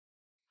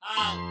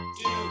How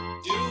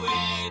to do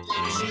it.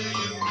 Let me show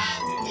you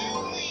how to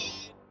do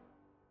it.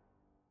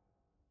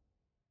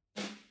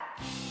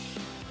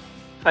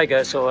 Hi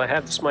guys, so I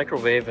have this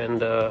microwave and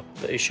the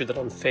issue that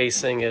I'm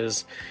facing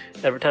is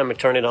every time I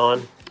turn it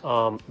on,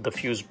 the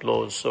fuse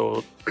blows.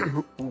 So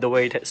the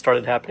way it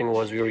started happening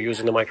was we were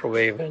using the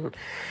microwave and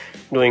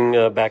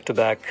doing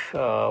back-to-back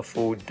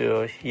food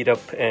heat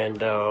up, and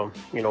the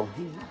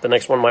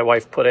next one my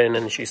wife put in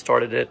and she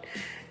started it.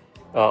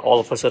 All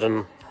of a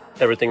sudden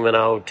everything went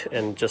out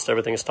and just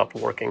everything stopped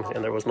working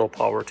and there was no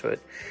power to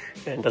it.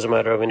 And it doesn't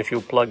matter, I mean, if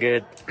you plug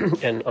it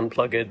and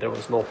unplug it, there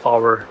was no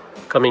power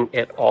coming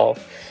at all.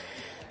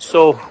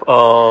 So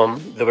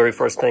the very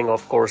first thing,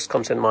 of course,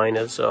 comes in mind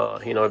is,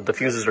 the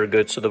fuses are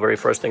good. So the very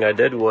first thing I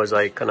did was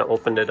I kind of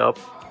opened it up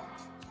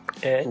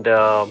and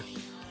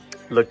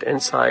looked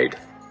inside,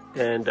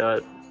 and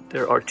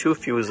there are two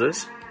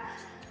fuses.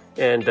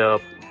 And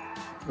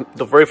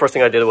the very first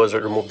thing I did was I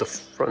removed the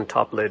front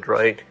top lid,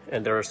 right?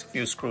 And there's a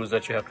few screws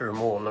that you have to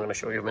remove. I'm not going to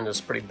show you. I mean, it's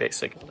pretty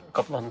basic. A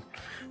couple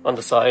on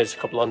the sides, a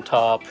couple on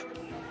top,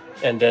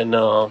 and then,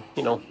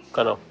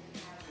 kind of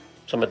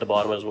some at the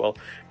bottom as well.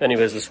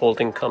 Anyways, this whole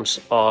thing comes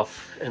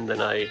off, and then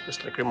I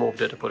just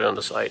removed it and put it on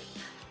the side.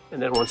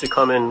 And then once you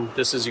come in,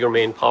 this is your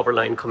main power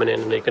line coming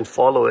in, and you can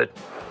follow it.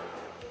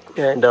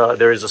 And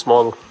there is a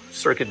small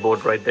circuit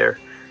board right there,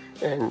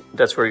 and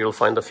that's where you'll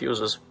find the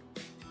fuses.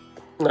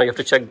 Now you have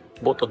to check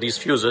both of these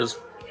fuses,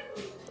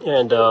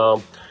 and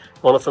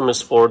one of them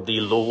is for the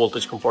low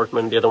voltage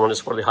compartment, the other one is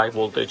for the high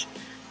voltage.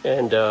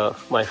 And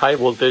my high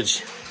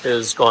voltage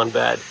is gone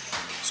bad,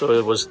 so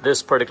it was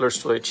this particular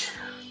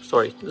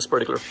this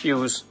particular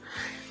fuse.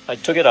 I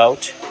took it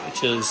out,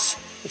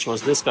 which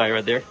was this guy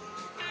right there,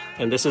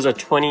 and this is a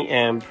 20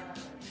 amp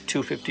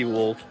 250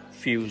 volt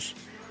fuse.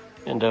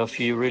 And if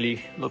you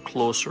really look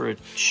closer, it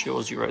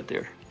shows you right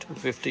there,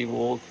 250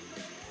 volt,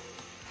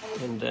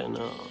 and then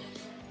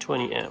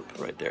 20 amp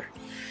right there.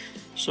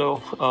 So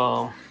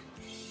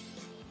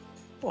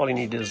all you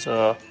need is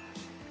a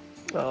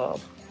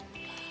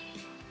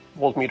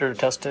voltmeter to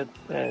test it,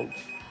 and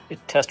it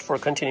tests for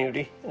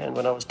continuity. And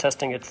when I was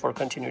testing it for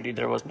continuity,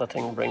 there was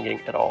nothing ringing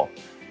at all.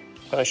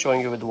 I'm kind of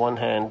showing you with one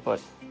hand, but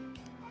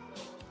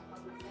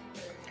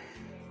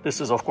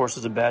this is, of course,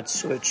 is a bad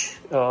switch,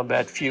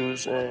 bad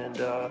fuse, and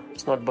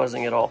it's not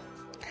buzzing at all.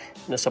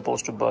 And it's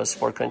supposed to buzz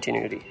for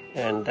continuity,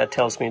 and that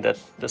tells me that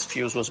this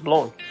fuse was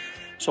blown.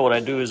 So what I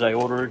do is I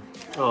ordered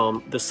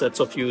this sets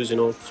of fuse. It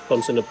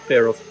comes in a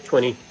pair of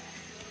 20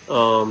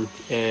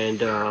 and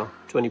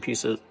 20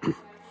 pieces.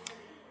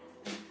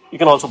 You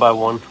can also buy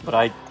one,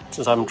 but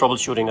since I'm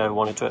troubleshooting, I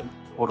wanted to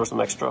order some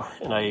extra.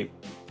 And I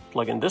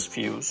plug in this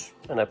fuse,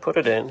 and I put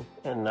it in,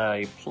 and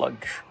I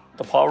plug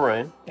the power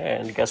in,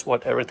 and guess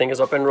what? Everything is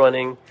up and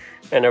running,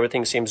 and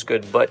everything seems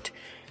good. But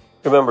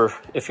remember,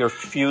 if your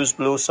fuse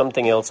blew,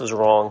 something else is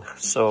wrong.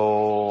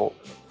 So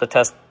the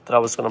test that I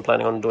was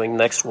planning on doing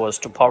next was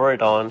to power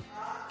it on,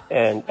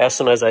 and as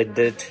soon as I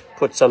did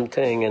put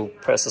something and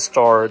press a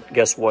start,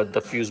 guess what?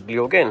 The fuse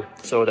blew again.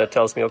 So that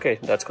tells me, okay,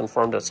 that's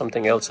confirmed that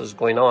something else is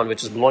going on,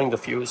 which is blowing the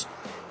fuse,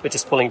 which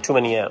is pulling too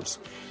many amps.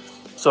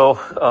 So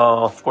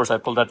of course I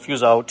pulled that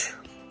fuse out.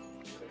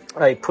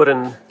 I put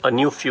in a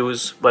new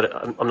fuse, but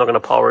I'm not going to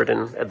power it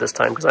in at this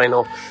time, because I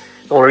know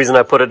the only reason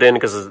I put it in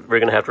because we're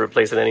going to have to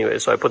replace it anyway.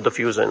 So I put the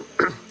fuse in,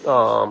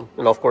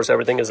 and of course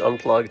everything is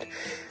unplugged.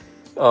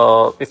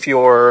 If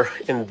you're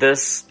in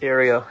this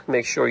area,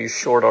 make sure you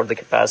short out the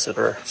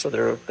capacitor. So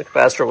the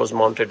capacitor was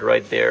mounted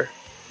right there,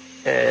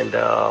 and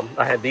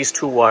I had these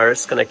two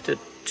wires connected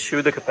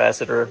to the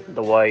capacitor,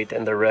 the white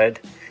and the red.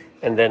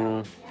 And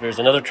then there's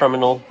another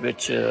terminal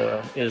which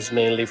is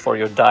mainly for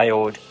your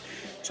diode.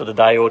 So the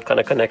diode kind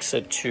of connects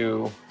it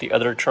to the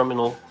other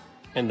terminal,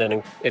 and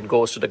then it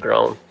goes to the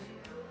ground,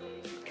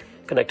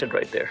 connected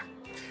right there.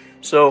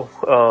 So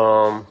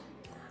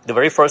the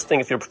very first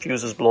thing, if your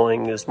fuse is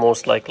blowing, is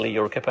most likely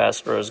your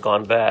capacitor has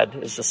gone bad.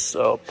 It's just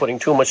putting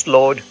too much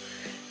load.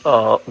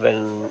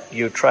 When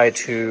you try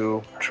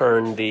to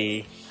turn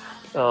the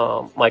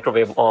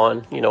microwave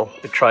on,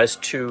 it tries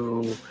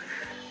to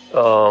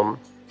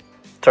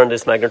turn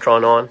this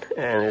magnetron on,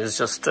 and it's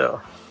just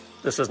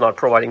this is not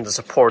providing the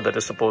support that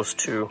is supposed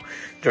to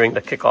during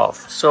the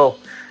kickoff. So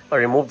I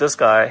removed this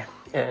guy,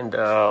 and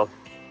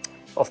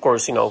of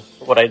course,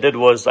 what I did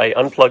was I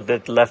unplugged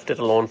it, left it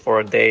alone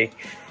for a day.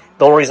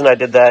 The only reason I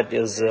did that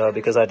is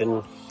because I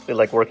didn't feel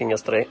like working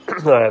yesterday.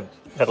 I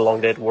had a long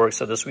day at work,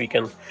 so this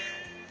weekend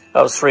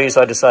I was free,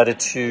 so I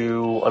decided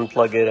to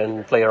unplug it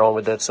and play around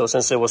with it. So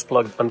since it was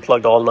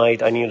unplugged all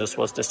night, I knew this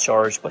was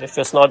discharged. But if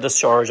it's not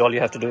discharged, all you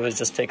have to do is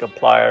just take a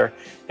plier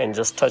and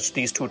just touch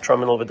these two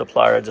terminals with the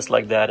plier, just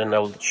like that, and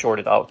that will short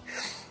it out.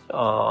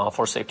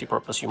 For safety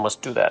purpose, you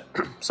must do that.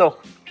 So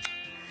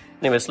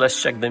anyways,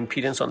 let's check the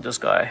impedance on this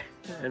guy.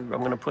 And I'm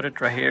going to put it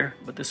right here,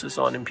 but this is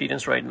on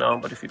impedance right now.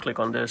 But if you click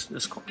on this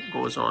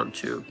goes on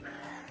to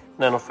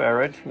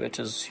nanofarad, which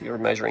is you're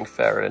measuring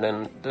farad,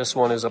 and this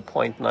one is a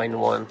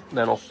 0.91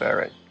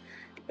 nanofarad.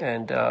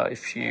 And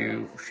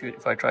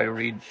if I try to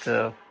read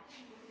the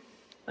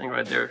thing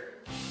right there,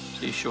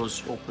 see, it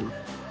shows open.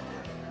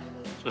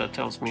 So that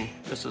tells me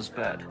this is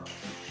bad.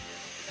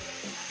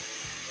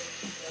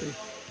 See?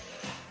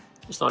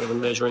 It's not even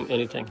measuring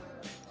anything.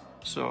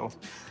 So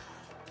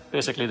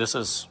basically this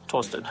is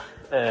toasted.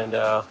 And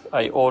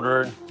I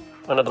ordered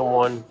another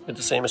one with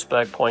the same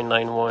spec,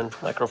 0.91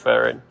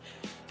 microfarad.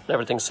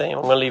 Everything's same.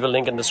 I'm gonna leave a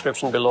link in the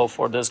description below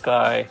for this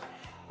guy.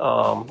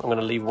 I'm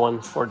gonna leave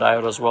one for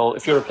diode as well.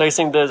 If you're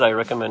replacing this, I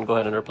recommend go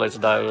ahead and replace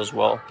the diode as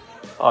well.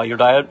 Your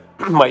diode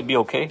might be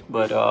okay,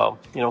 but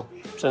you know,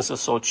 since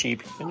it's so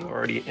cheap and you're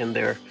already in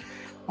there,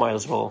 might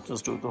as well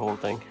just do the whole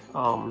thing.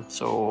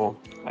 So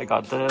I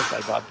got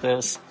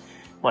this.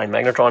 My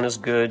magnetron is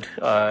good.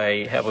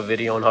 I have a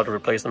video on how to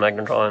replace the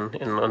magnetron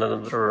in another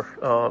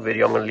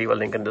video. I'm gonna leave a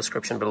link in the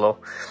description below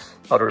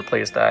how to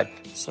replace that.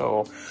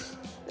 So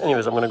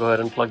anyways, I'm gonna go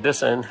ahead and plug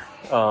this in,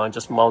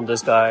 just mount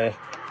this guy,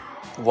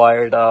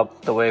 wire it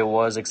up the way it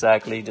was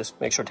exactly. Just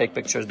make sure to take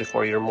pictures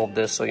before you remove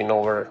this so you know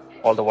where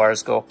all the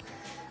wires go.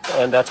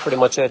 And that's pretty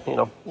much it. You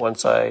know,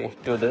 once I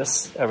do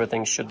this,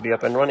 everything should be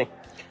up and running.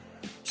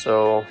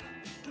 So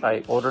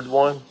I ordered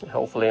one.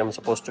 Hopefully I'm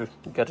supposed to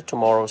get it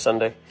tomorrow,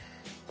 Sunday.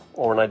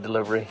 Overnight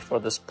delivery for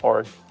this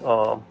part.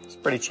 It's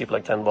pretty cheap,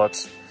 like 10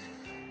 bucks.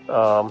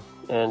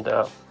 And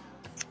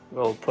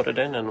we'll put it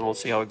in and we'll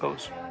see how it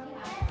goes.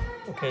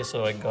 Okay,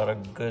 so I got a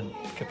good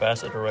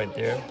capacitor right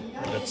there.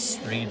 Let's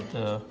read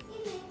the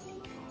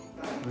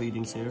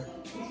readings here.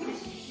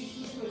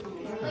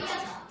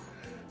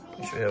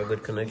 Make sure you have a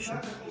good connection.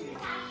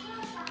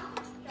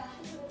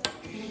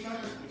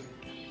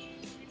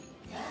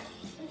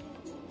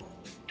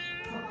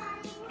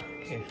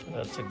 Okay, so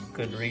that's a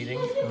good reading,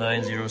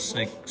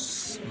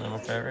 906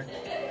 nanofarad.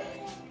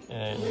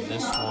 And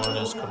this one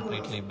is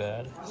completely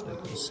bad, so you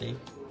can see.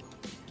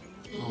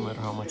 No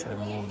matter how much I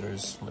move,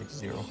 there's like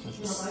zero. It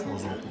just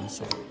was open,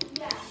 so.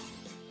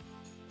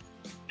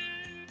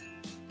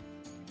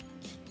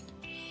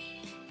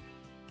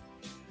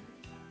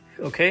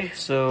 Okay,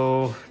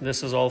 so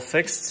this is all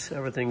fixed.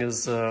 Everything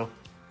is up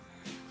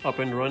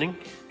and running.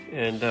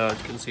 And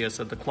you can see I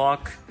set the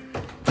clock.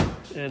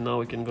 And now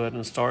we can go ahead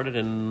and start it.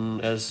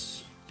 And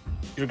as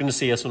you're gonna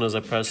see, as soon as I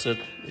press it,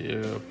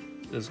 you're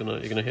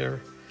gonna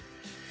hear.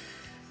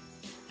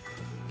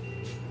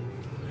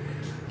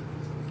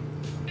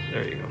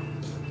 There you go.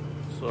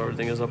 So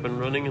everything is up and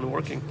running and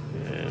working.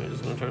 And I'm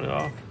just gonna turn it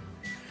off.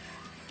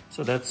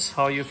 So that's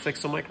how you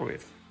fix a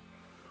microwave.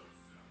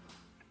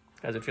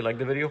 Guys, if you like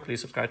the video, please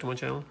subscribe to my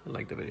channel and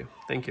like the video.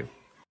 Thank you.